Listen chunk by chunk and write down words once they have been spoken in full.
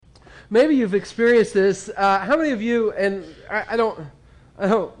maybe you've experienced this. How many of you, and I don't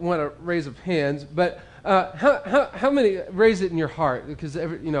want to raise up hands, but how many, raise it in your heart, because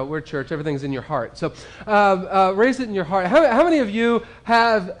we're a church, everything's in your heart. So raise it in your heart. How many of you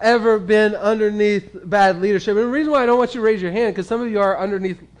have ever been underneath bad leadership? And the reason why I don't want you to raise your hand, because some of you are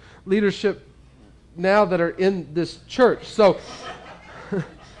underneath leadership now that are in this church. So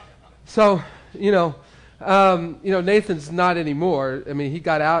Nathan's not anymore. I mean, he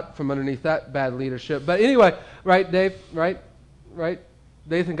got out from underneath that bad leadership. But anyway, right, Dave? Right?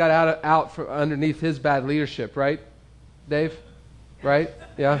 Nathan got out from underneath his bad leadership, right? Dave? Right?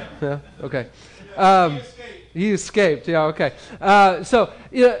 Yeah? Okay. He escaped. Yeah, okay.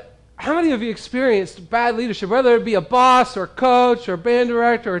 How many of you experienced bad leadership, whether it be a boss or a coach or a band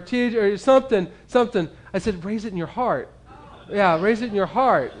director or a teacher or something? I said, raise it in your heart. Yeah, raise it in your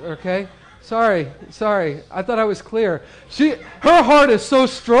heart, okay? Sorry. I thought I was clear. Her heart is so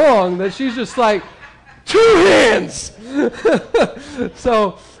strong that she's just like, 2 hands!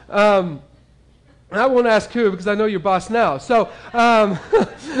 So, I won't ask who because I know your boss now. So, but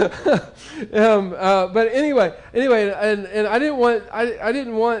anyway, and I didn't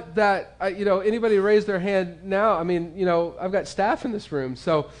want that. Anybody raise their hand now. I mean, I've got staff in this room,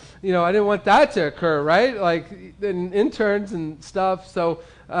 so I didn't want that to occur, right? Like and interns and stuff. So,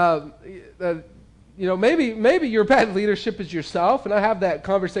 maybe your bad leadership is yourself, and I have that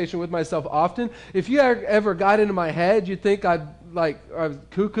conversation with myself often. If you ever got into my head, you'd think I was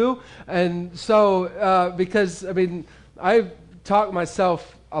cuckoo, and so because I talk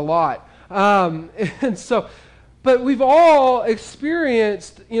myself a lot, and so. But we've all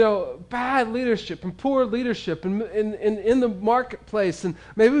experienced, bad leadership and poor leadership in the marketplace, and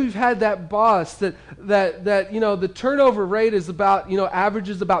maybe we've had that boss that the turnover rate is about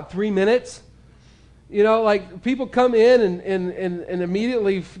averages about 3 minutes. Like people come in and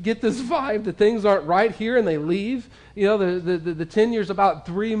immediately get this vibe that things aren't right here, and they leave. The tenure's about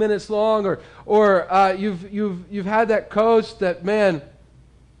 3 minutes long, or you've had that coach that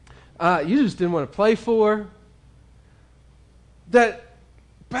you just didn't want to play for. That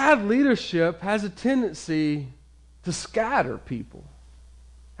bad leadership has a tendency to scatter people.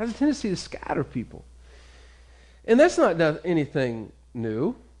 And that's not anything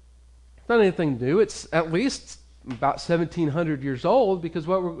new. It's not anything new. It's at least about 1,700 years old, because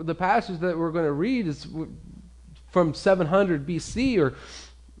the passage that we're going to read is from 700 BC, or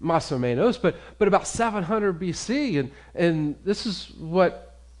más o menos, but about 700 BC, and this is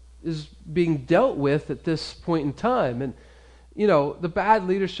what is being dealt with at this point in time. And the bad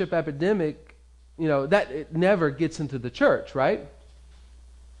leadership epidemic, that it never gets into the church, right?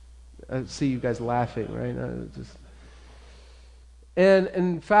 I see you guys laughing, right? And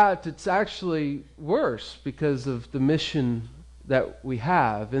in fact, it's actually worse because of the mission that we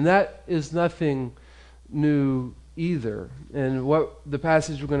have. And that is nothing new either. And what the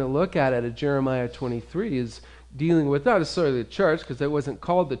passage we're going to look at Jeremiah 23 is dealing with, not necessarily the church, because it wasn't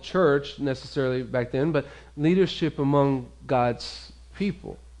called the church necessarily back then, but leadership among God's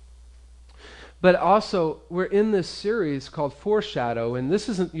people. But also, we're in this series called Foreshadow, and this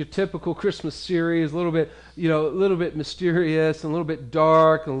isn't your typical Christmas series, a little bit mysterious, and a little bit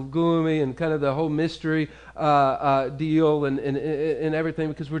dark and gloomy, and kind of the whole mystery deal and everything,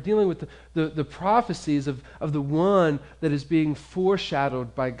 because we're dealing with the prophecies of the one that is being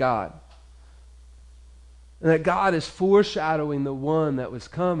foreshadowed by God. And that God is foreshadowing the one that was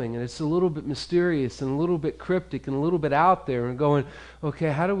coming. And it's a little bit mysterious and a little bit cryptic and a little bit out there, and going,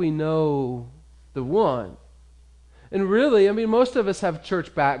 okay, how do we know the one? And really, most of us have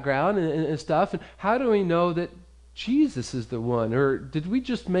church background and stuff. And how do we know that Jesus is the one? Or did we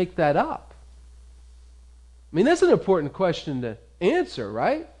just make that up? That's an important question to answer,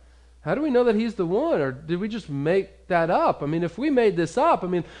 right? How do we know that he's the one? Or did we just make that up? If we made this up,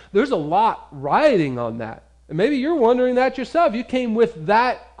 there's a lot riding on that. And maybe you're wondering that yourself. You came with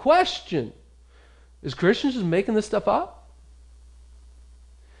that question. Is Christians just making this stuff up?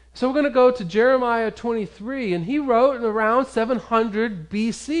 So we're going to go to Jeremiah 23, and he wrote in around 700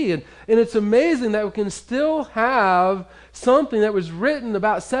 BC. And it's amazing that we can still have something that was written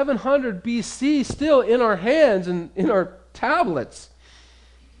about 700 BC still in our hands and in our tablets.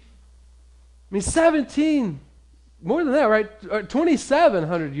 more than that, right?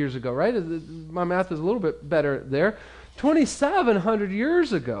 2,700 years ago, right? My math is a little bit better there. 2,700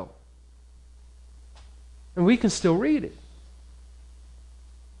 years ago. And we can still read it.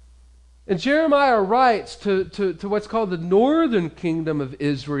 And Jeremiah writes to what's called the northern kingdom of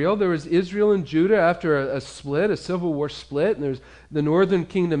Israel. There was Israel and Judah after a civil war split, and there's the northern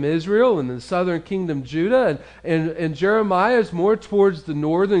kingdom Israel and the southern kingdom Judah. And Jeremiah is more towards the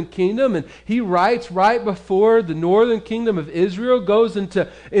northern kingdom, and he writes right before the northern kingdom of Israel goes into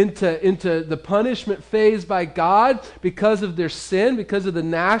the punishment phase by God because of their sin, because of the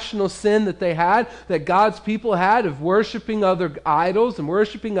national sin that they had, that God's people had of worshiping other idols and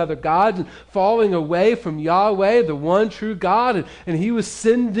worshiping other gods and falling away from Yahweh, the one true God. And he was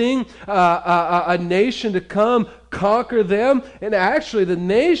sending a nation to come conquer them. And actually the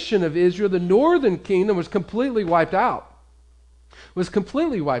nation of Israel, the northern kingdom, was completely wiped out. Was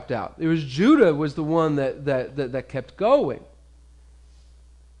completely wiped out. It was Judah was the one that kept going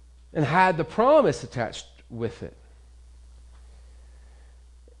and had the promise attached with it.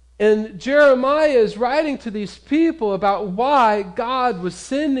 And Jeremiah is writing to these people about why God was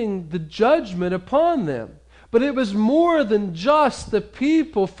sending the judgment upon them. But it was more than just the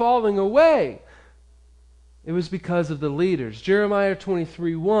people falling away. It was because of the leaders. Jeremiah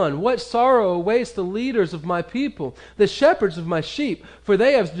 23:1. What sorrow awaits the leaders of my people, the shepherds of my sheep, for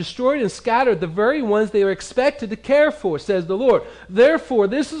they have destroyed and scattered the very ones they are expected to care for, says the Lord. Therefore,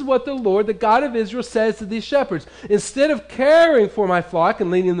 this is what the Lord, the God of Israel, says to these shepherds. Instead of caring for my flock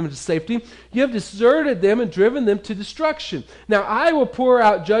and leading them to safety, you have deserted them and driven them to destruction. Now I will pour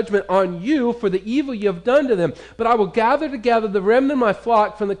out judgment on you for the evil you have done to them, but I will gather together the remnant of my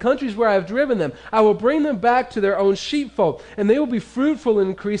flock from the countries where I have driven them. I will bring them back to their own sheepfold, and they will be fruitful and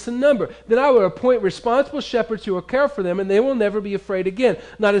increase in number. Then I will appoint responsible shepherds who will care for them, and they will never be afraid again.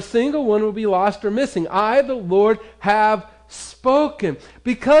 Not a single one will be lost or missing. I, the Lord, have spoken.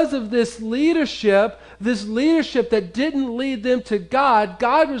 Because of this leadership that didn't lead them to God,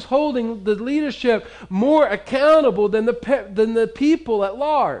 God was holding the leadership more accountable than the people at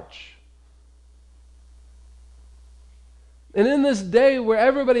large. And in this day where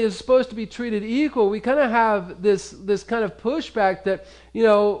everybody is supposed to be treated equal, we kind of have this kind of pushback that,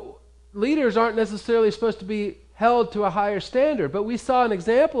 leaders aren't necessarily supposed to be held to a higher standard. But we saw an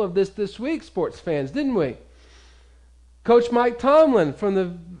example of this week, sports fans, didn't we? Coach Mike Tomlin from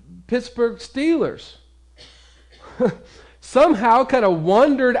the Pittsburgh Steelers somehow kind of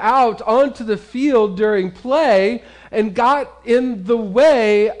wandered out onto the field during play and got in the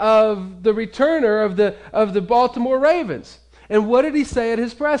way of the returner of the Baltimore Ravens. And what did he say at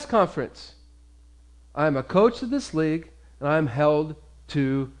his press conference? I'm a coach of this league, and I'm held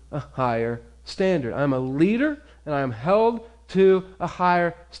to a higher standard. I'm a leader, and I'm held to a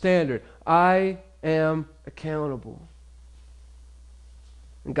higher standard. I am accountable.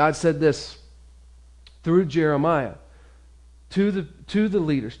 And God said this through Jeremiah to the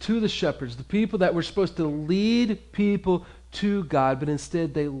leaders, to the shepherds, the people that were supposed to lead people to God, but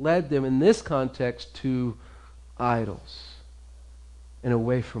instead they led them, in this context, to idols and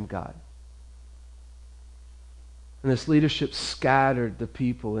away from God. And this leadership scattered the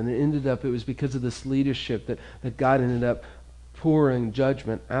people, and it was because of this leadership that God ended up pouring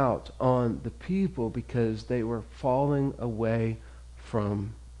judgment out on the people because they were falling away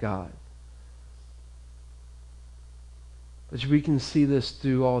from God. But we can see this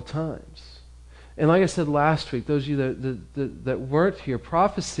through all times. And like I said last week, those of you that weren't here,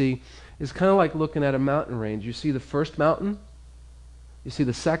 prophecy is kind of like looking at a mountain range. You see the first mountain, you see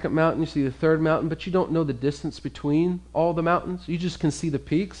the second mountain, you see the third mountain, but you don't know the distance between all the mountains. You just can see the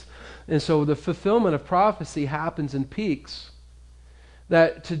peaks. And so the fulfillment of prophecy happens in peaks.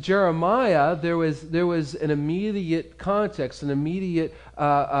 That to Jeremiah, there was an immediate context, an immediate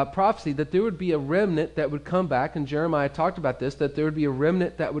prophecy that there would be a remnant that would come back, and Jeremiah talked about this, that there would be a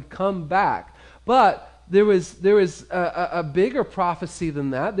remnant that would come back. But there was a bigger prophecy than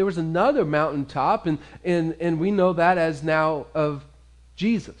that. There was another mountaintop, and we know that as now of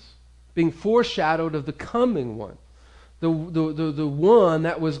Jesus, being foreshadowed of the coming one. The one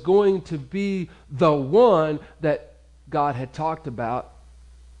that was going to be the one that God had talked about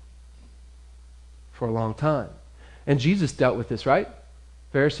for a long time. And Jesus dealt with this, right?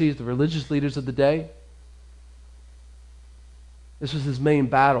 Pharisees, the religious leaders of the day. This was his main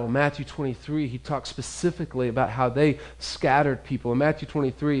battle. In Matthew 23, he talks specifically about how they scattered people. In Matthew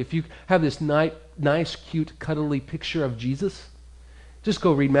 23, if you have this nice, cute, cuddly picture of Jesus, just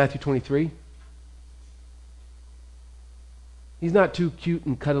go read Matthew 23. He's not too cute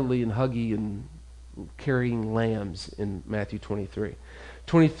and cuddly and huggy and carrying lambs in Matthew 23.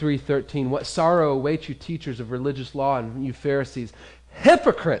 23:13, what sorrow awaits you teachers of religious law and you Pharisees,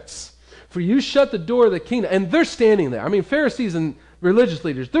 hypocrites, for you shut the door of the kingdom. And they're standing there. I mean, Pharisees and religious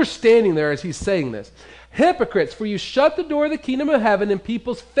leaders. They're standing there as he's saying this. Hypocrites, for you shut the door of the kingdom of heaven in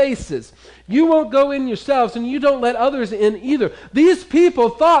people's faces. You won't go in yourselves, and you don't let others in either. These people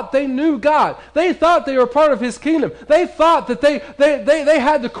thought they knew God. They thought they were part of his kingdom. They thought that they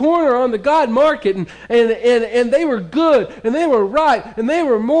had the corner on the God market, and they were good, and they were right, and they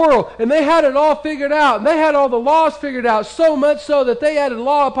were moral, and they had it all figured out, and they had all the laws figured out, so much so that they added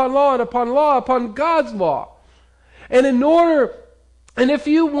law upon law and upon law upon God's law. And if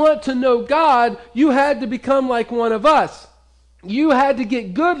you want to know God, you had to become like one of us. You had to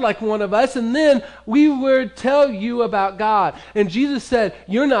get good like one of us, and then we would tell you about God. And Jesus said,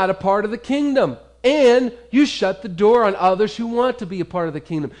 you're not a part of the kingdom. And you shut the door on others who want to be a part of the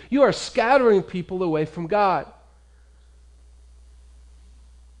kingdom. You are scattering people away from God.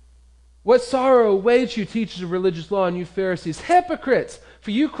 What sorrow awaits you, teachers of religious law, and you Pharisees, hypocrites! For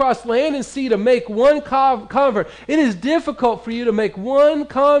you cross land and sea to make one convert. It is difficult for you to make one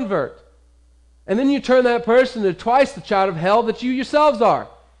convert. And then you turn that person into twice the child of hell that you yourselves are.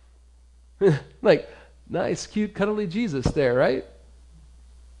 Like, nice, cute, cuddly Jesus there, right?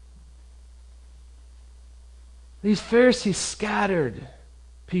 These Pharisees scattered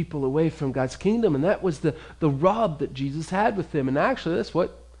people away from God's kingdom, and that was the rub that Jesus had with them. And actually, that's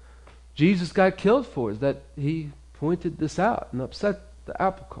what Jesus got killed for, is that he pointed this out and upset the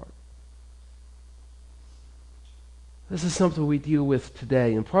apple cart. This is something we deal with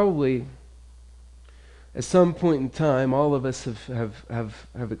today, and probably at some point in time, all of us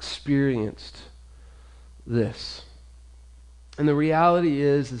have experienced this. And the reality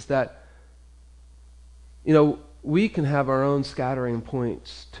is that, you know, we can have our own scattering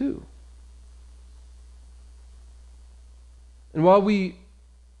points too. And while we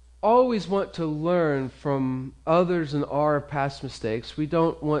always want to learn from others and our past mistakes, we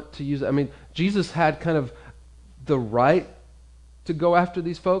don't want to use, I mean, Jesus had kind of the right to go after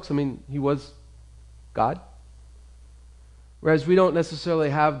these folks. I mean, he was God. Whereas we don't necessarily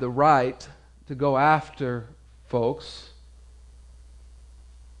have the right to go after folks,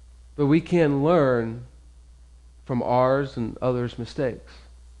 but we can learn from ours and others' mistakes.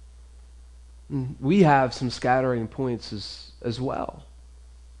 And we have some scattering points as well.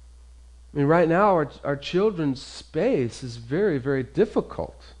 I mean, right now, our children's space is very, very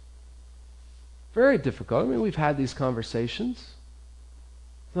difficult. Very difficult. I mean, we've had these conversations.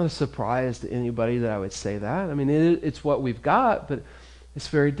 It's not a surprise to anybody that I would say that. I mean, it's what we've got, but it's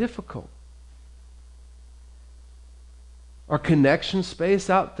very difficult. Our connection space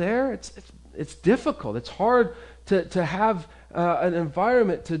out there, it's difficult. It's hard to have an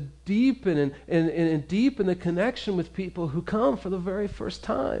environment to deepen and deepen the connection with people who come for the very first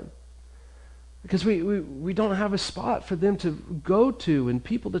time. Because we don't have a spot for them to go to and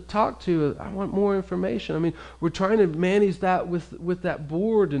people to talk to. I want more information. I mean, we're trying to manage that with that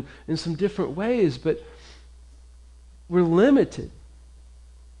board and in some different ways, but we're limited.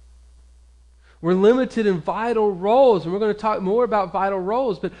 We're limited in vital roles, and we're going to talk more about vital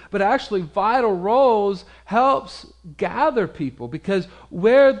roles, but actually vital roles helps gather people, because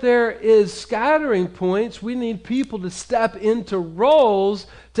where there is scattering points, we need people to step into roles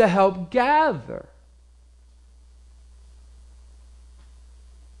to help gather.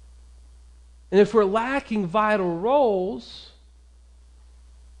 And if we're lacking vital roles,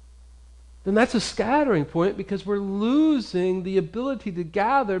 then that's a scattering point, because we're losing the ability to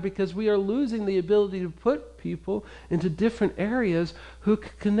gather, because we are losing the ability to put people into different areas who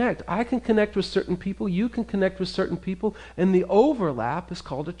can connect. I can connect with certain people, you can connect with certain people, and the overlap is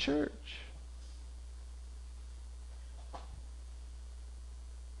called a church.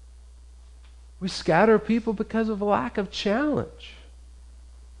 We scatter people because of a lack of challenge.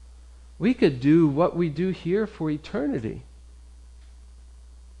 We could do what we do here for eternity,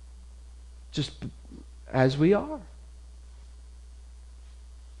 just as we are.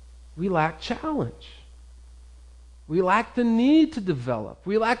 We lack challenge. We lack the need to develop.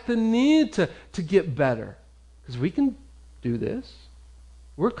 We lack the need to get better. Because we can do this.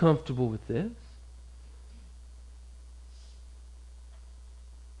 We're comfortable with this.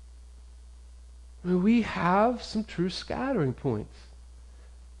 I mean, we have some true scattering points.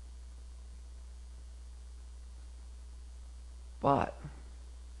 But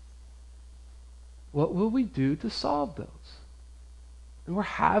what will we do to solve those? And we're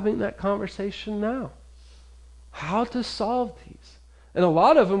having that conversation now. How to solve these? And a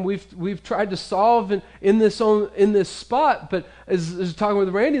lot of them we've tried to solve in this spot. But as talking with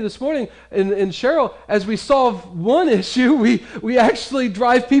Randy this morning and Cheryl, as we solve one issue, we actually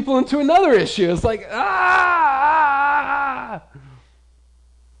drive people into another issue. It's like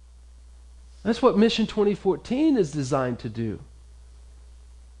That's what Mission 2014 is designed to do.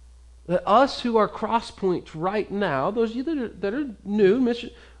 That us who are Crosspoint right now, those of you that are new,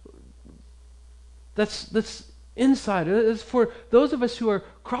 mission, that's inside. It's for those of us who are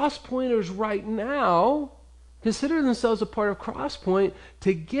Crosspointers right now, consider themselves a part of Crosspoint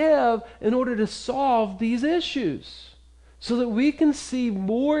to give in order to solve these issues. So that we can see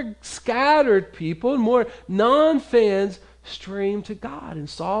more scattered people and more non-fans stream to God and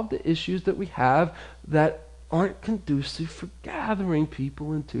solve the issues that we have that aren't conducive for gathering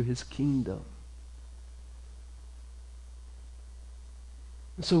people into His kingdom.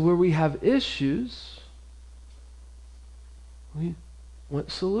 And so where we have issues, we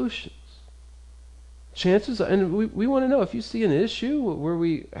want solutions. Chances are, and we want to know, if you see an issue where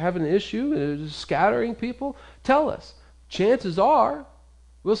we have an issue and it's scattering people, tell us. Chances are,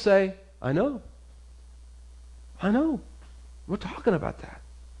 we'll say, I know. We're talking about that.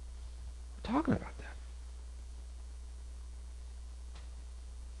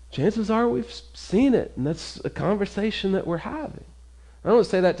 Chances are we've seen it, and that's a conversation that we're having. I don't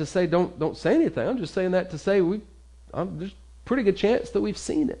say that to say don't say anything. I'm just saying that to say there's a pretty good chance that we've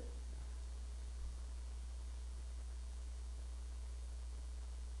seen it.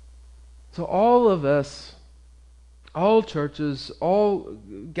 So all of us, all churches, all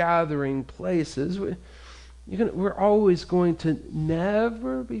gathering places, we're always going to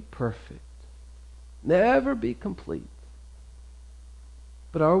never be perfect, never be complete.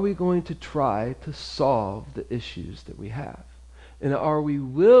 But are we going to try to solve the issues that we have? And are we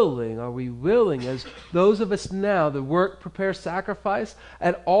willing, as those of us now, the work, prepare, sacrifice,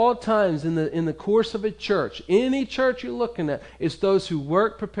 at all times in the course of a church, any church you're looking at, it's those who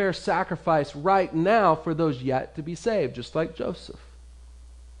work, prepare, sacrifice right now for those yet to be saved, just like Joseph.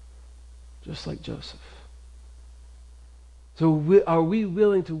 So are we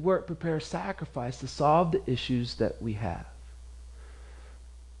willing to work, prepare, sacrifice to solve the issues that we have?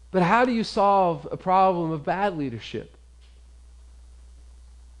 But how do you solve a problem of bad leadership?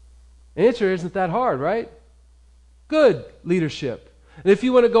 The answer isn't that hard, right? Good leadership. And if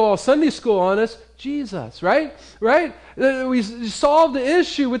you want to go all Sunday school on us, Jesus, right? We solved the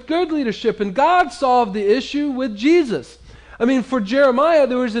issue with good leadership, and God solved the issue with Jesus. I mean, for Jeremiah,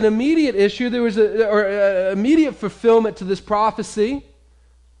 there was an immediate issue. There was an immediate fulfillment to this prophecy.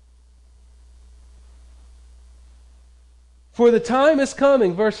 For the time is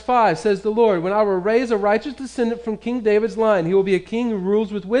coming, verse 5 says the Lord, when I will raise a righteous descendant from King David's line. He will be a king who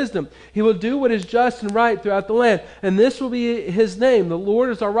rules with wisdom. He will do what is just and right throughout the land. And this will be his name. The Lord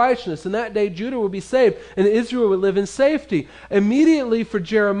is our righteousness. And that day Judah will be saved, and Israel will live in safety. Immediately for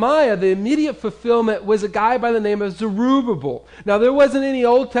Jeremiah, the immediate fulfillment was a guy by the name of Zerubbabel. Now there wasn't any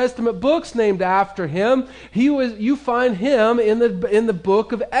Old Testament books named after him. You find him in the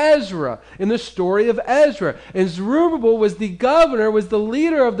book of Ezra, in the story of Ezra. And Zerubbabel was the governor, was the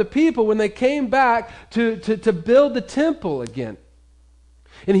leader of the people when they came back to build the temple again.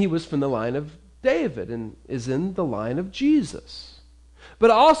 And he was from the line of David and is in the line of Jesus. But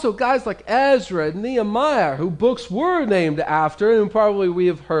also guys like Ezra and Nehemiah, who books were named after, and probably we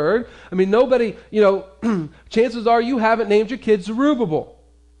have heard. I mean, nobody, chances are you haven't named your kids Zerubbabel.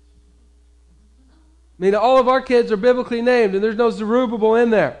 I mean, all of our kids are biblically named, and there's no Zerubbabel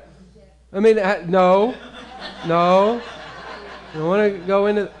in there. I mean, no. I want to go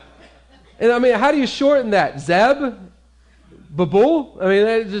into... And I mean, how do you shorten that? Zeb? Babul?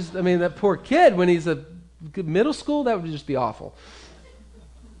 I mean, that poor kid, when he's a middle school, that would just be awful.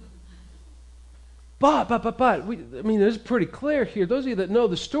 But, it's pretty clear here. Those of you that know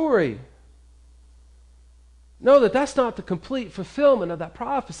the story know that that's not the complete fulfillment of that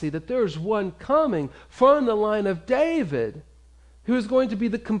prophecy, that there's one coming from the line of David who is going to be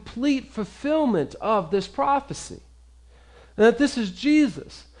the complete fulfillment of this prophecy. And that this is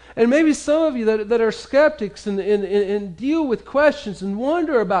Jesus. And maybe some of you that are skeptics and deal with questions and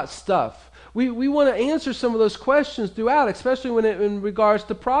wonder about stuff. We want to answer some of those questions throughout, especially in regards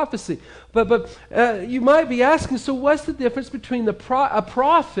to prophecy. But you might be asking, so what's the difference between a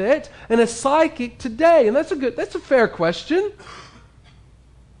prophet and a psychic today? And that's a fair question.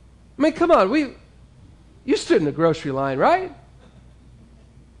 I mean, come on, you stood in the grocery line, right?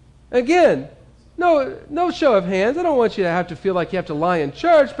 Again, no show of hands. I don't want you to have to feel like you have to lie in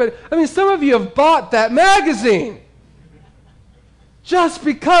church, but I mean, some of you have bought that magazine just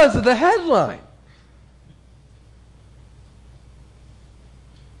because of the headline.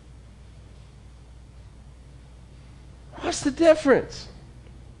 What's the difference?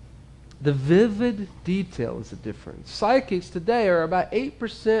 The vivid detail is the difference. Psychics today are about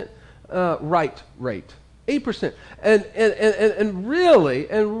 8% right rate. 8%. And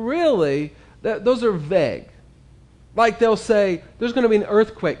really, those are vague. like they'll say, there's going to be an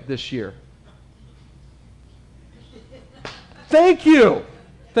earthquake this year. Thank you.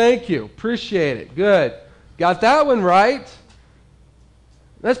 Thank you. Appreciate it. Good. Got that one right.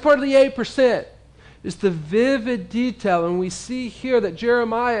 That's part of the 8%. It's the vivid detail, and we see here that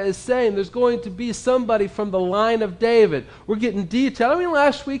Jeremiah is saying there's going to be somebody from the line of David. We're getting detail. I mean,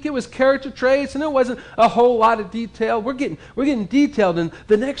 last week it was character traits, and it wasn't a whole lot of detail. We're getting detailed, and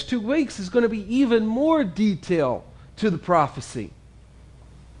the next 2 weeks is going to be even more detail to the prophecy.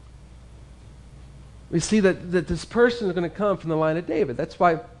 We see that this person is going to come from the line of David. That's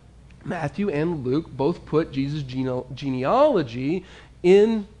why Matthew and Luke both put Jesus' genealogy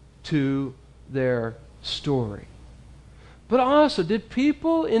into their story. But also, did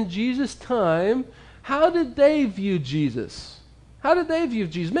people in Jesus' time, how did they view Jesus? How did they view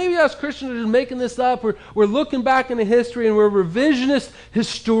Jesus? Maybe us Christians are just making this up. We're looking back into history and we're revisionist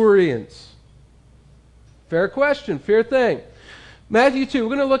historians. Fair question, fair thing. Matthew 2,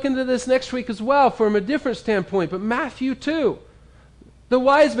 we're going to look into this next week as well from a different standpoint, but Matthew 2, the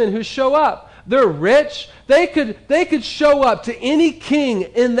wise men who show up, they're rich. They could show up to any king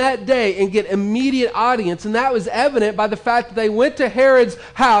in that day and get immediate audience, and that was evident by the fact that they went to Herod's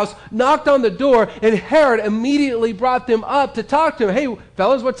house, knocked on the door, and Herod immediately brought them up to talk to him. Hey,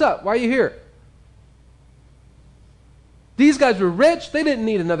 fellas, what's up? Why are you here? These guys were rich. They didn't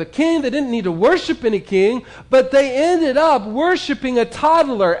need another king. They didn't need to worship any king, but they ended up worshiping a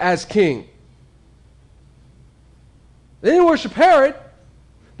toddler as king. They didn't worship Herod.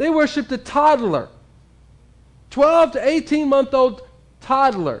 They worshipped a toddler. 12 to 18-month-old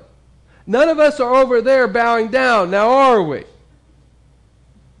toddler. None of us are over there bowing down, now are we?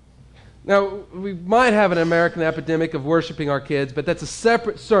 Now, we might have an American epidemic of worshiping our kids, but that's a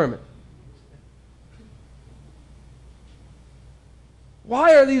separate sermon.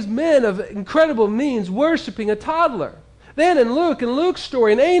 Why are these men of incredible means worshiping a toddler? Then in Luke's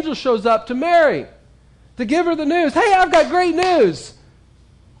story, an angel shows up to Mary to give her the news. Hey, I've got great news.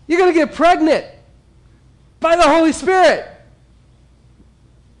 You're going to get pregnant by the Holy Spirit.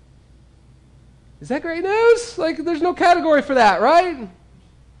 Is that great news? Like, there's no category for that, right?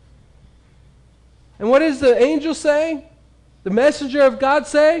 And what does the angel say? The messenger of God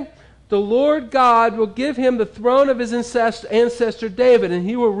say? The Lord God will give him the throne of his ancestor David, and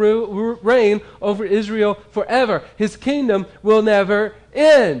he will reign over Israel forever. His kingdom will never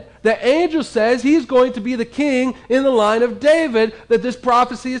end. The angel says he's going to be the king in the line of David that this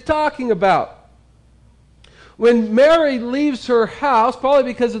prophecy is talking about. When Mary leaves her house, probably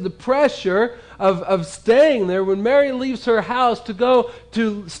because of the pressure of staying there, when Mary leaves her house to go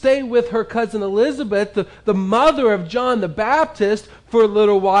to stay with her cousin Elizabeth, the mother of John the Baptist, for a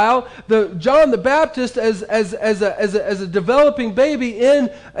little while, John the Baptist, as a developing baby in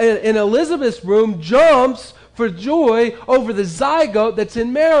Elizabeth's room, jumps for joy over the zygote that's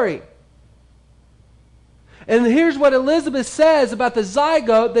in Mary. And here's what Elizabeth says about the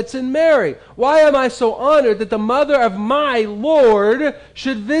zygote that's in Mary. Why am I so honored that the mother of my Lord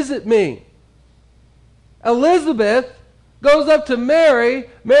should visit me? Elizabeth goes up to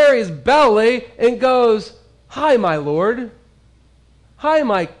Mary's belly, and goes, "Hi, my Lord. Hi,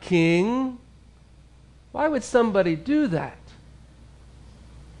 my King." Why would somebody do that?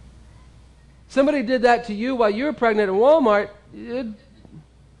 Somebody did that to you while you were pregnant at Walmart, it'd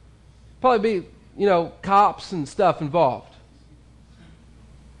probably be, cops and stuff involved.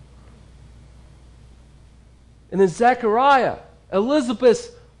 And then Zechariah, Elizabeth's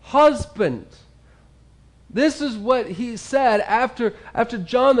husband, this is what he said after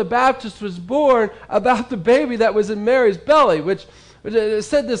John the Baptist was born about the baby that was in Mary's belly, which I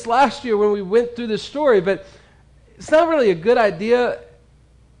said this last year when we went through this story, but it's not really a good idea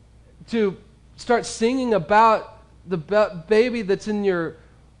to start singing about the baby that's in your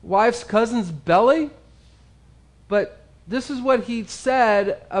wife's cousin's belly. But this is what he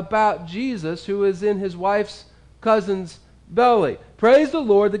said about Jesus, who is in his wife's cousin's belly. "Praise the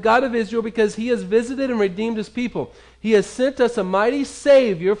Lord, the God of Israel, because he has visited and redeemed his people. He has sent us a mighty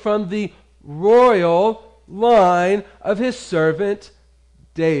Savior from the royal line of his servant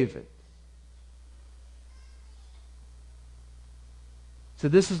David." So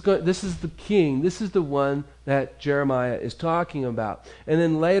this is the king. This is the one that Jeremiah is talking about. And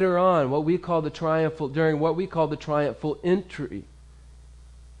then later on, during what we call the triumphal entry,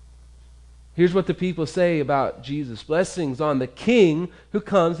 here's what the people say about Jesus. "Blessings on the King who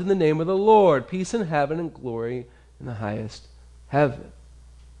comes in the name of the Lord. Peace in heaven and glory in the highest heaven."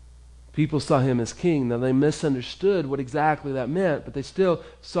 People saw him as king. Now, they misunderstood what exactly that meant, but they still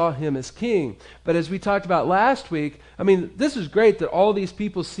saw him as king. But as we talked about last week, this is great that all these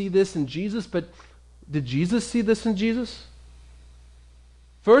people see this in Jesus, but did Jesus see this in Jesus?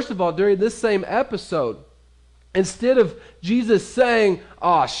 First of all, during this same episode, instead of Jesus saying,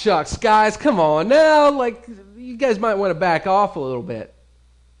 "Oh, shucks, guys, come on now, like, you guys might want to back off a little bit."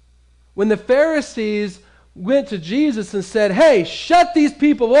 When the Pharisees went to Jesus and said, "Hey, shut these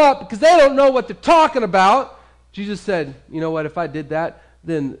people up because they don't know what they're talking about," Jesus said, "You know what, if I did that,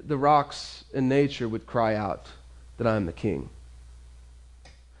 then the rocks in nature would cry out that I'm the king."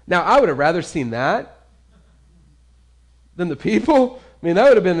 Now, I would have rather seen that than the people. I mean, that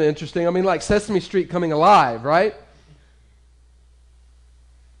would have been interesting. I mean, like Sesame Street coming alive, right?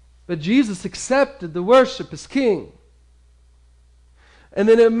 But Jesus accepted the worship as king. And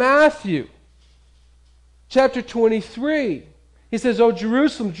then in Matthew chapter 23, he says, "Oh,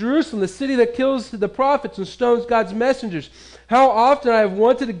 Jerusalem, Jerusalem, the city that kills the prophets and stones God's messengers. How often I have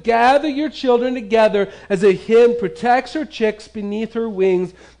wanted to gather your children together as a hen protects her chicks beneath her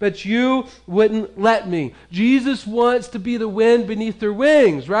wings, but you wouldn't let me." Jesus wants to be the wind beneath their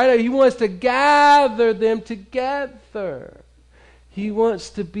wings, right? He wants to gather them together. He wants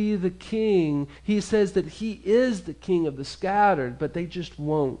to be the king. He says that he is the king of the scattered, but they just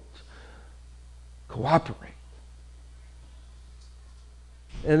won't cooperate.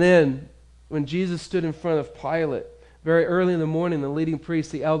 And then, when Jesus stood in front of Pilate, very early in the morning, the leading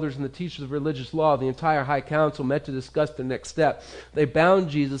priests, the elders, and the teachers of religious law, the entire high council met to discuss the next step. They bound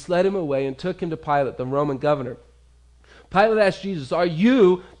Jesus, led him away, and took him to Pilate, the Roman governor. Pilate asked Jesus, "Are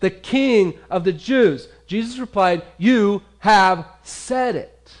you the king of the Jews?" Jesus replied, "You have said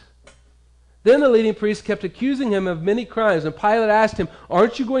it." Then the leading priests kept accusing him of many crimes, and Pilate asked him,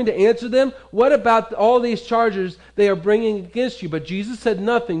 "Aren't you going to answer them? What about all these charges they are bringing against you?" But Jesus said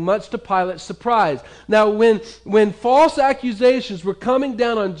nothing, much to Pilate's surprise. Now, when false accusations were coming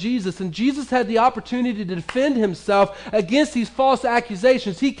down on Jesus, and Jesus had the opportunity to defend himself against these false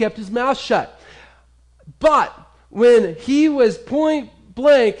accusations, he kept his mouth shut. But when he was point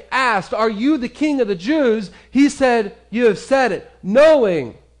blank asked, "Are you the king of the Jews?" he said, "You have said it,"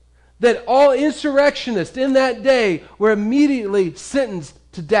 knowing that all insurrectionists in that day were immediately sentenced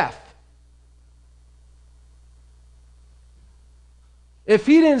to death. If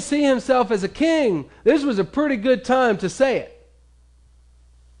he didn't see himself as a king, this was a pretty good time to say it.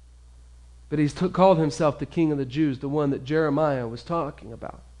 But he's called himself the king of the Jews, the one that Jeremiah was talking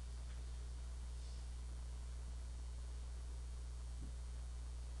about.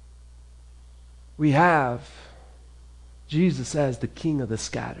 We have Jesus as the king of the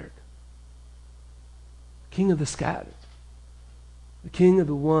scattered. King of the scattered. The king of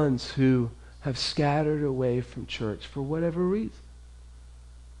the ones who have scattered away from church for whatever reason.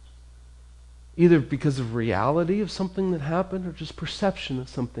 Either because of reality of something that happened or just perception of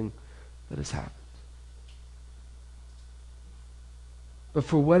something that has happened. But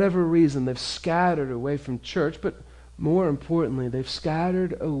for whatever reason, they've scattered away from church, but more importantly, they've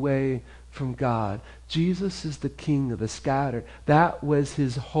scattered away from God. Jesus is the king of the scattered. That was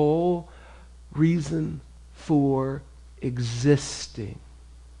his whole reason for existing,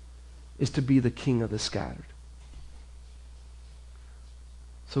 is to be the king of the scattered.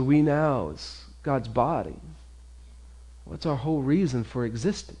 So we now, as God's body, what's our whole reason for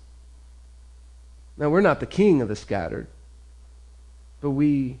existing? Now, we're not the king of the scattered, but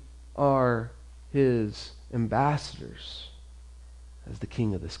we are his ambassadors as the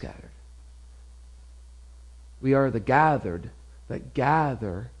king of the scattered. We are the gathered that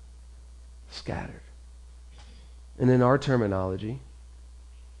gather scattered. And in our terminology,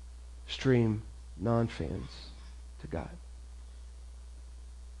 stream non-fans to God.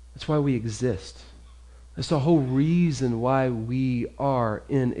 That's why we exist. That's the whole reason why we are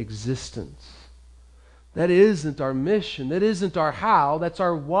in existence. That isn't our mission. That isn't our how. That's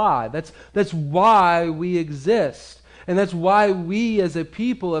our why. That's why we exist. And that's why we as a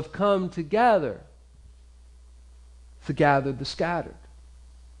people have come together to gather the scattered.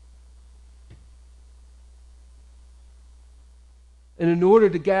 And in order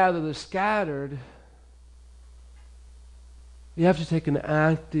to gather the scattered, you have to take an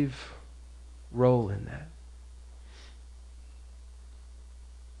active role in that.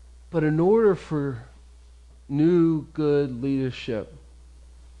 But in order for new, good leadership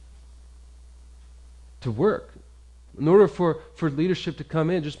to work, in order for leadership to come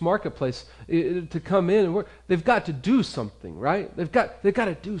in, just marketplace, to come in and work, they've got to do something, right? They've got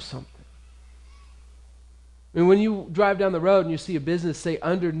to do something. I mean, when you drive down the road and you see a business say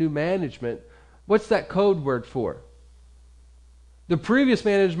under new management, what's that code word for? The previous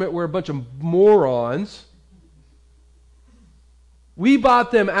management were a bunch of morons. We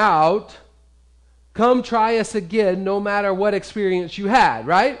bought them out. Come try us again, no matter what experience you had,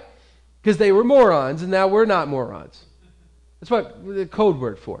 right? Because they were morons, and now we're not morons. That's what the code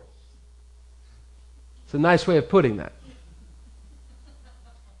word for. It's a nice way of putting that.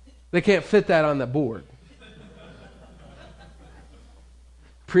 They can't fit that on the board.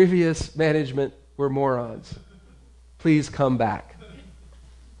 Previous management were morons. Please come back.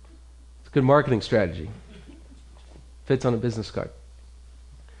 It's a good marketing strategy. Fits on a business card.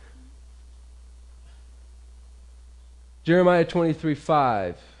 Jeremiah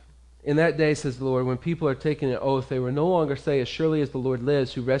 23:5. In that day, says the Lord, when people are taking an oath, they will no longer say, as surely as the Lord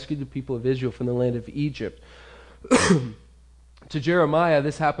lives, who rescued the people of Israel from the land of Egypt. To Jeremiah,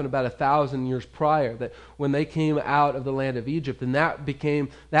 this happened about 1,000 years prior, that when they came out of the land of Egypt, and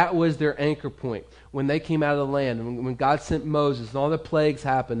that was their anchor point. When they came out of the land, and when God sent Moses, and all the plagues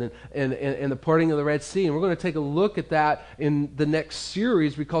happened, and the parting of the Red Sea. And we're going to take a look at that in the next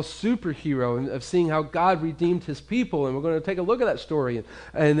series we call Superhero, and of seeing how God redeemed his people. And we're going to take a look at that story.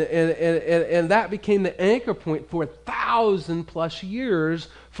 And that became the anchor point for 1,000 plus years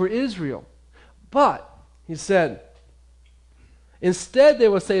for Israel. But, he said, instead, they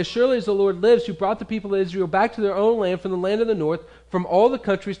will say, as surely as the Lord lives, who brought the people of Israel back to their own land from the land of the north, from all the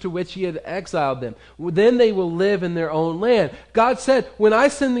countries to which he had exiled them. Then they will live in their own land. God said, when I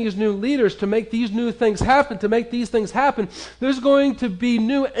send these new leaders to make these new things happen, there's going to be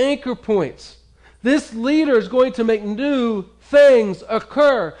new anchor points. This leader is going to make new things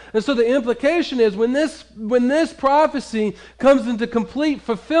occur. And so the implication is when this prophecy comes into complete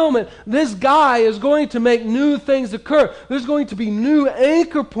fulfillment, this guy is going to make new things occur. There's going to be new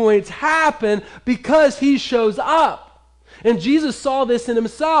anchor points happen because he shows up. And Jesus saw this in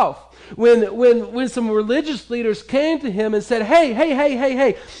himself. When some religious leaders came to him and said,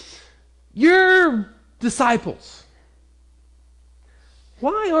 hey, you're disciples.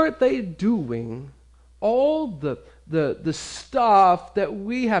 Why aren't they doing all the stuff that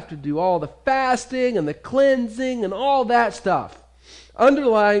we have to do, all the fasting and the cleansing and all that stuff?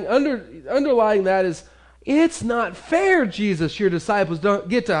 Underlying that is, it's not fair, Jesus, your disciples don't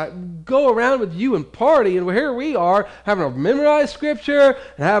get to go around with you and party, and here we are having to memorize Scripture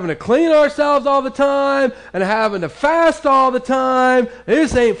and having to clean ourselves all the time and having to fast all the time.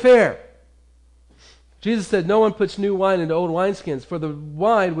 This ain't fair. Jesus said, no one puts new wine into old wineskins, for the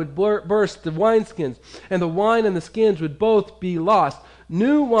wine would burst the wineskins, and the wine and the skins would both be lost.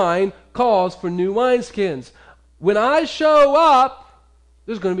 New wine calls for new wineskins. When I show up,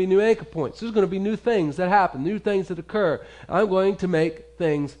 there's going to be new anchor points. There's going to be new things that happen, new things that occur. I'm going to make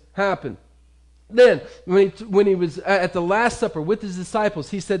things happen. Then, when he was at the Last Supper with his disciples,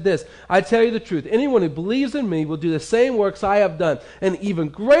 he said this, I tell you the truth, anyone who believes in me will do the same works I have done, and even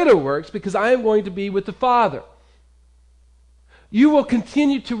greater works, because I am going to be with the Father. You will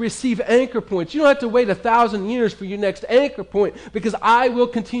continue to receive anchor points. You don't have to wait 1,000 years for your next anchor point, because I will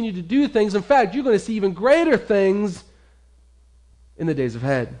continue to do things. In fact, you're going to see even greater things in the days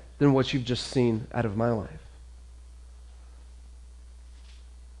ahead than what you've just seen out of my life.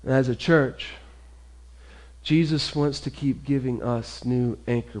 And as a church, Jesus wants to keep giving us new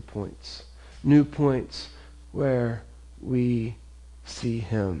anchor points, new points where we see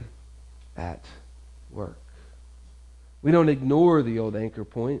him at work. We don't ignore the old anchor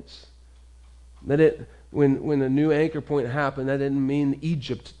points. When a new anchor point happened, that didn't mean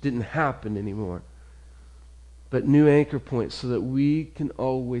Egypt didn't happen anymore. But new anchor points so that we can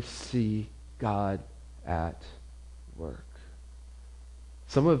always see God at work.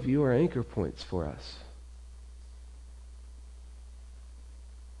 Some of you are anchor points for us.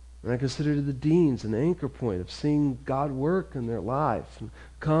 And I consider the deans an anchor point of seeing God work in their life and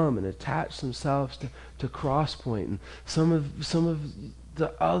come and attach themselves to Crosspoint. And some of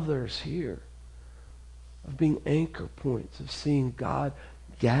the others here of being anchor points, of seeing God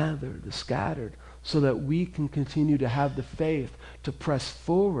gather the scattered, so that we can continue to have the faith to press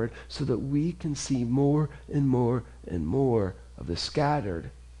forward, so that we can see more and more and more of the scattered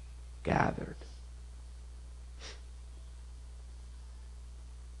gathered.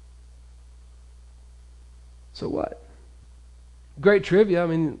 So what? Great trivia. I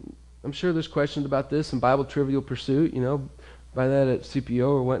mean, I'm sure there's questions about this in Bible Trivial Pursuit, by that at CPO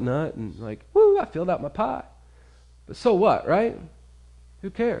or whatnot, and like, woo, I filled out my pie. But so what, right?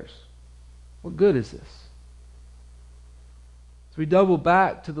 Who cares? What good is this? So we double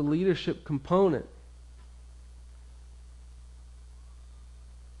back to the leadership component.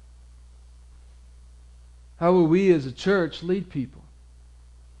 How will we as a church lead people?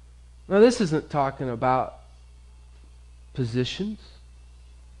 Now, this isn't talking about positions.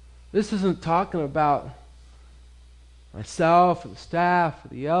 This isn't talking about myself or the staff or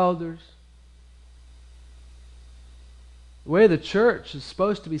the elders. The way the church is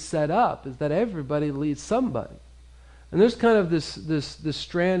supposed to be set up is that everybody leads somebody. And there's kind of this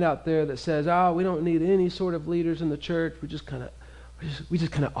strand out there that says, oh, we don't need any sort of leaders in the church. We just kind of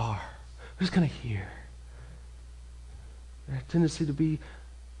are. We're just kind of here. There's a tendency to be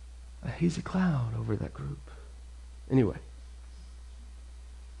a hazy cloud over that group. Anyway.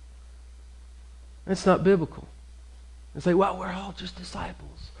 That's not biblical. It's like, well, we're all just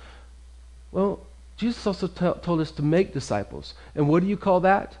disciples. Well, Jesus also told us to make disciples. And what do you call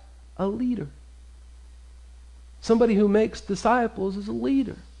that? A leader. Somebody who makes disciples is a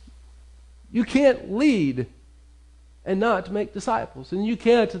leader. You can't lead and not make disciples. And you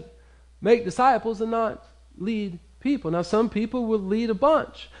can't make disciples and not lead people. Now, some people will lead a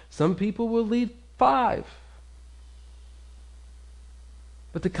bunch. Some people will lead 5.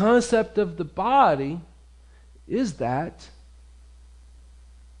 But the concept of the body is that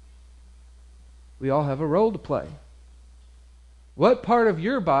we all have a role to play. What part of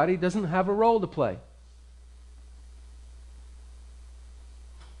your body doesn't have a role to play?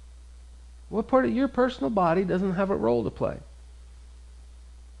 What part of your personal body doesn't have a role to play?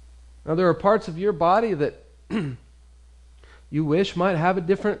 Now, there are parts of your body that you wish might have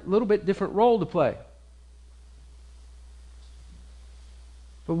a little bit different role to play.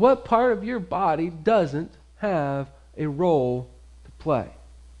 But what part of your body doesn't have a role to play?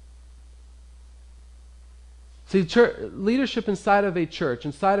 See, leadership inside of a church,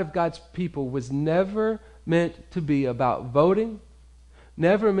 inside of God's people, was never meant to be about voting,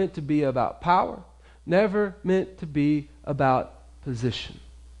 never meant to be about power, never meant to be about position.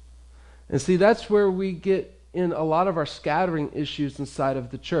 And see, that's where we get in a lot of our scattering issues inside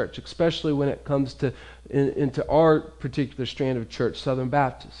of the church, especially when it comes to into our particular strand of church, Southern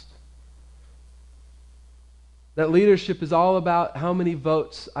Baptist. That leadership is all about how many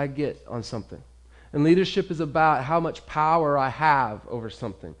votes I get on something. And leadership is about how much power I have over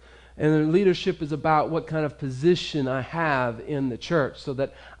something. And leadership is about what kind of position I have in the church so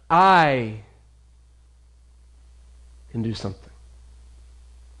that I can do something.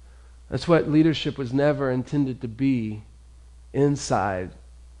 That's what leadership was never intended to be inside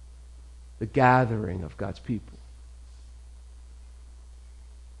the gathering of God's people.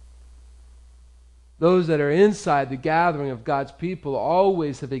 Those that are inside the gathering of God's people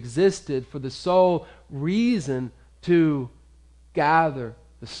always have existed for the sole reason to gather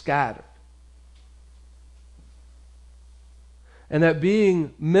the scattered. And that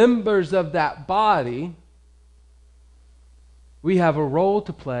being members of that body, we have a role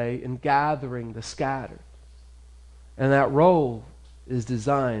to play in gathering the scattered. And that role is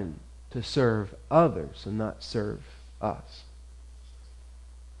designed to serve others and not serve us.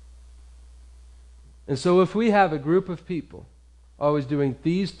 And so if we have a group of people always doing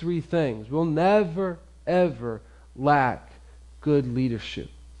these 3 things, we'll never, ever lack good leadership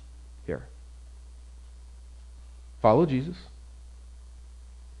here. Follow Jesus.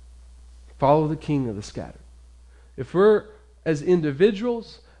 Follow the King of the scattered. If we're, as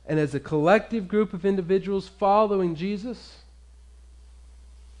individuals and as a collective group of individuals following Jesus,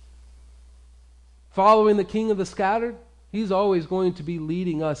 following the King of the scattered, He's always going to be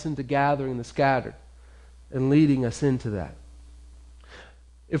leading us into gathering the scattered and leading us into that.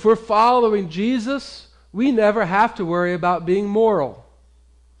 If we're following Jesus, we never have to worry about being moral.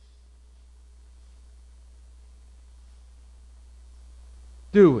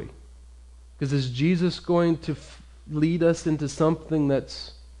 Do we? Because is Jesus going to lead us into something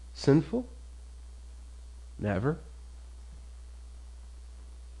that's sinful? Never.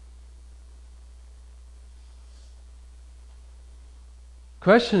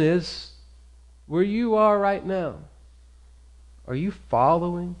 Question is, where you are right now, are you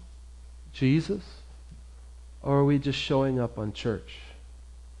following Jesus? Or are we just showing up on church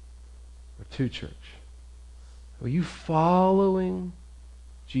or to church? Are you following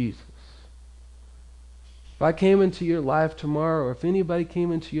Jesus? If I came into your life tomorrow, or if anybody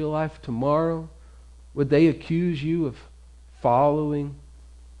came into your life tomorrow, would they accuse you of following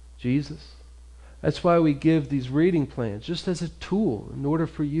Jesus? That's why we give these reading plans, just as a tool in order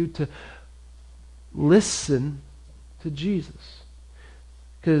for you to listen to Jesus.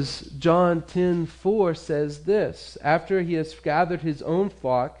 Because John 10:4 says this, after he has gathered his own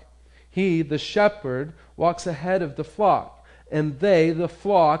flock, he, the shepherd, walks ahead of the flock, and they, the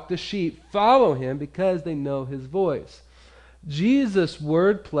flock, the sheep, follow him because they know his voice. Jesus'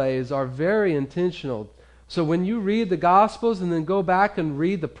 word plays are very intentional. So when you read the Gospels and then go back and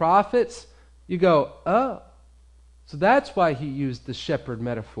read the prophets, you go, oh. So that's why he used the shepherd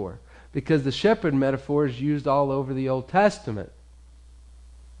metaphor, because the shepherd metaphor is used all over the Old Testament.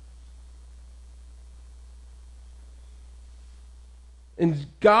 And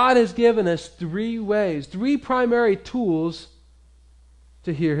God has given us three ways, three primary tools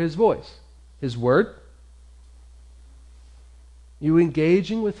to hear His voice. His Word. You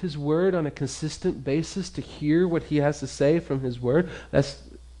engaging with His Word on a consistent basis to hear what He has to say from His Word. That's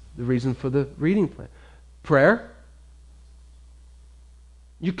the reason for the reading plan. Prayer.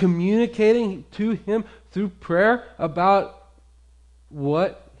 You communicating to Him through prayer about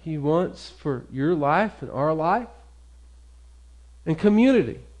what He wants for your life and our life. And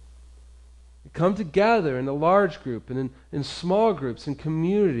community. You come together in a large group and in small groups in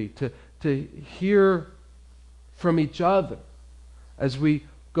community to hear from each other as we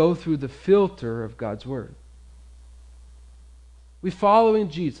go through the filter of God's Word. We following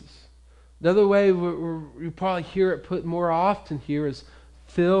Jesus. Another way you probably hear it put more often here is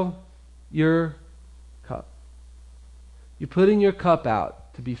fill your cup. You're putting your cup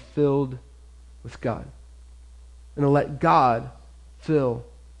out to be filled with God. And to let God fill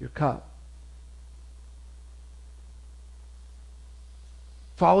your cup.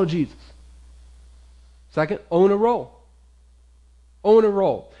 Follow Jesus. Second, own a role. Own a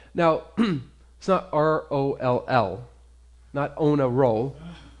role. Now, it's not R-O-L-L, not own a role,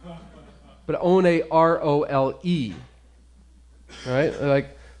 but own a R-O-L-E. All right?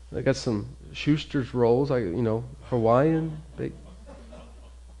 Like, I got some Schuster's rolls, Hawaiian.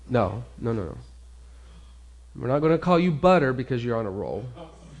 No. We're not going to call you butter because you're on a roll.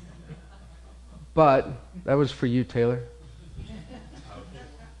 But, that was for you, Taylor.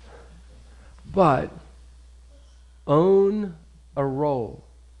 But, own a role.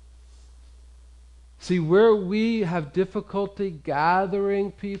 See, where we have difficulty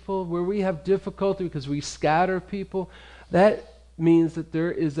gathering people, where we have difficulty because we scatter people, that means that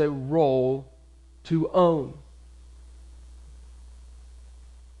there is a role to own.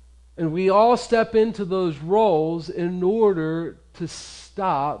 And we all step into those roles in order to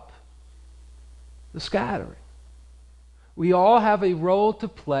stop the scattering. We all have a role to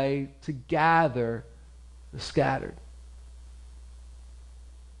play to gather the scattered.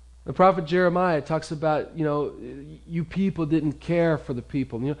 The prophet Jeremiah talks about, you people didn't care for the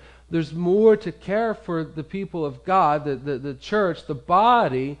people. There's more to care for the people of God, the church, the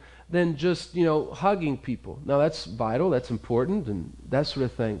body, than just, hugging people. Now that's vital, that's important, and that sort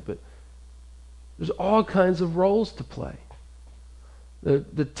of thing, but there's all kinds of roles to play.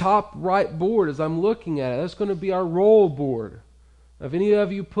 The top right board, as I'm looking at it, that's going to be our roll board. Now, if any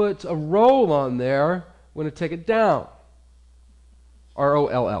of you put a roll on there, I'm going to take it down.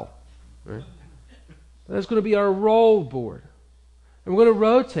 R-O-L-L. Right? That's going to be our roll board. And we're going to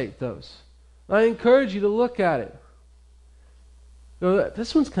rotate those. I encourage you to look at it.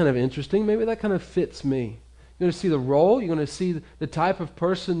 This one's kind of interesting. Maybe that kind of fits me. You're going to see the role. You're going to see the type of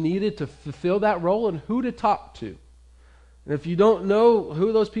person needed to fulfill that role and who to talk to. And if you don't know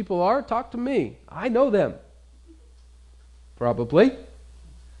who those people are, talk to me. I know them. Probably.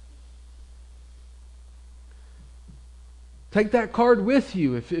 Take that card with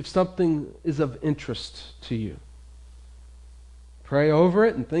you if something is of interest to you. Pray over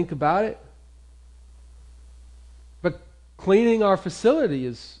it and think about it. But cleaning our facility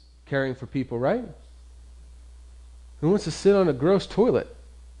is caring for people, right? Who wants to sit on a gross toilet?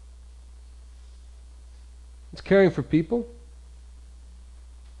 It's caring for people.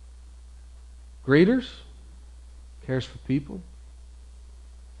 Greeters cares for people.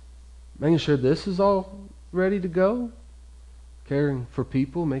 Making sure this is all ready to go. Caring for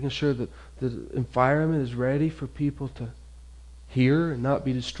people, making sure that the environment is ready for people to hear and not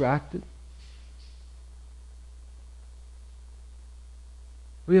be distracted.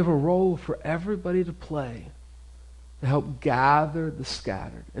 We have a role for everybody to play to help gather the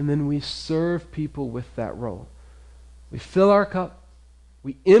scattered. And then we serve people with that role. We fill our cup.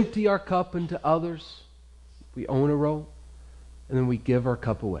 We empty our cup into others. We own a role. And then we give our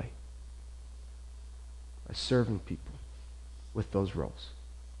cup away by serving people with those roles.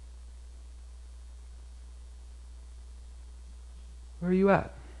 Where are you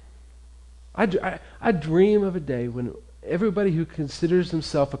at? I dream of a day when everybody who considers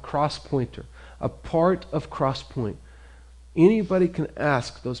himself a cross-pointer, a part of Crosspoint, anybody can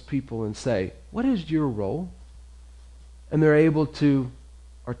ask those people and say, what is your role? And they're able to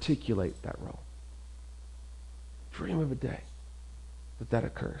articulate that role. Dream of a day that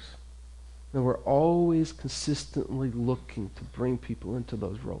occurs. And we're always consistently looking to bring people into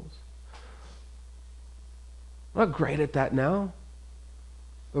those roles. We're not great at that now,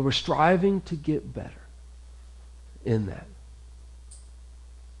 but we're striving to get better in that.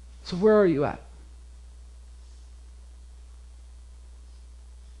 So where are you at?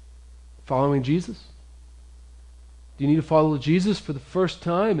 Following Jesus? Do you need to follow Jesus for the first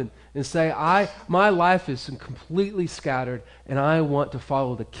time and say, my life is completely scattered, and I want to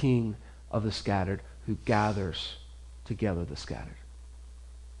follow the King of the scattered who gathers together the scattered?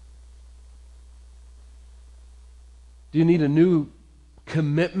 Do you need a new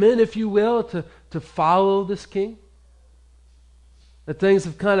commitment, if you will, to follow this King? That things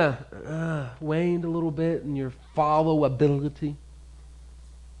have kind of waned a little bit in your followability?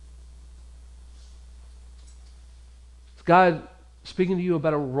 Is God speaking to you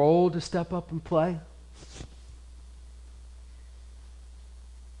about a role to step up and play?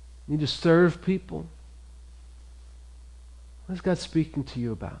 You need to serve people? What is God speaking to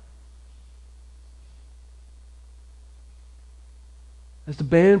you about? As the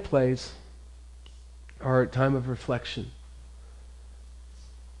band plays our time of reflection,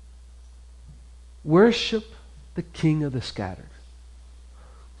 worship the King of the scattered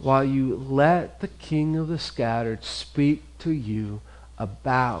while you let the King of the scattered speak to you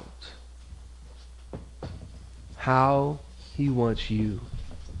about how he wants you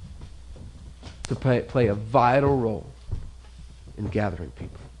to play a vital role in gathering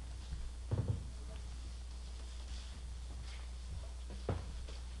people.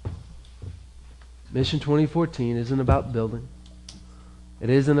 Mission 2014 isn't about building.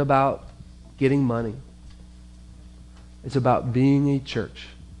 It isn't about getting money. It's about being a church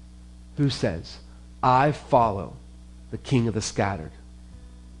who says, I follow the King of the scattered.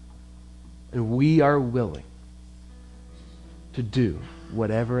 And we are willing to do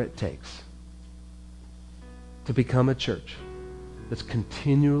whatever it takes to become a church that's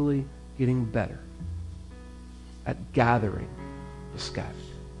continually getting better at gathering the scattered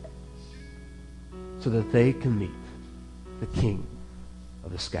so that they can meet the King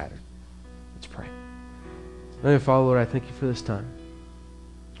of the scattered. Let's pray. Heavenly Father, Lord, I thank you for this time.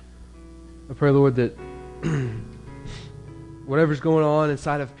 I pray, Lord, that whatever's going on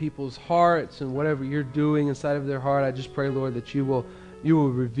inside of people's hearts and whatever you're doing inside of their heart, I just pray, Lord, that you will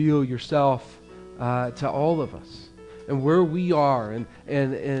reveal yourself to all of us and where we are, and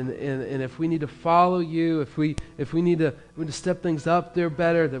if we need to follow you, if we need to step things up there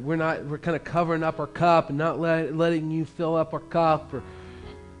better, that we're kind of covering up our cup and not letting you fill up our cup, or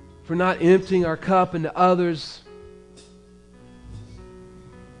for not emptying our cup into others.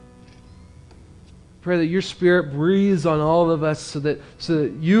 Pray that your Spirit breathes on all of us so that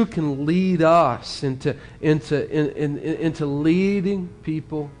you can lead us into leading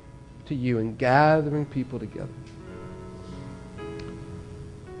people to you and gathering people together.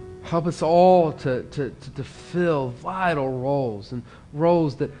 Help us all to fill vital roles, and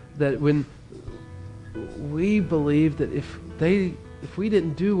roles that when we believe that if we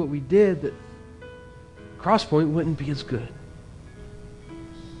didn't do what we did, that Crosspoint wouldn't be as good.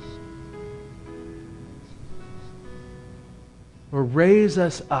 Or raise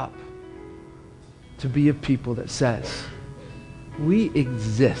us up to be a people that says, we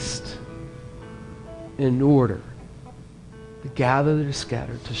exist in order to gather the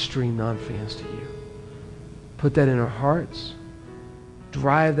scattered, to stream non-fans to you. Put that in our hearts.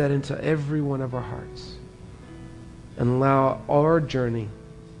 Drive that into every one of our hearts. And allow our journey,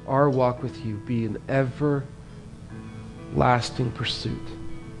 our walk with you, be an everlasting pursuit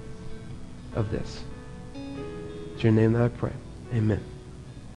of this. It's your name that I pray. Amen.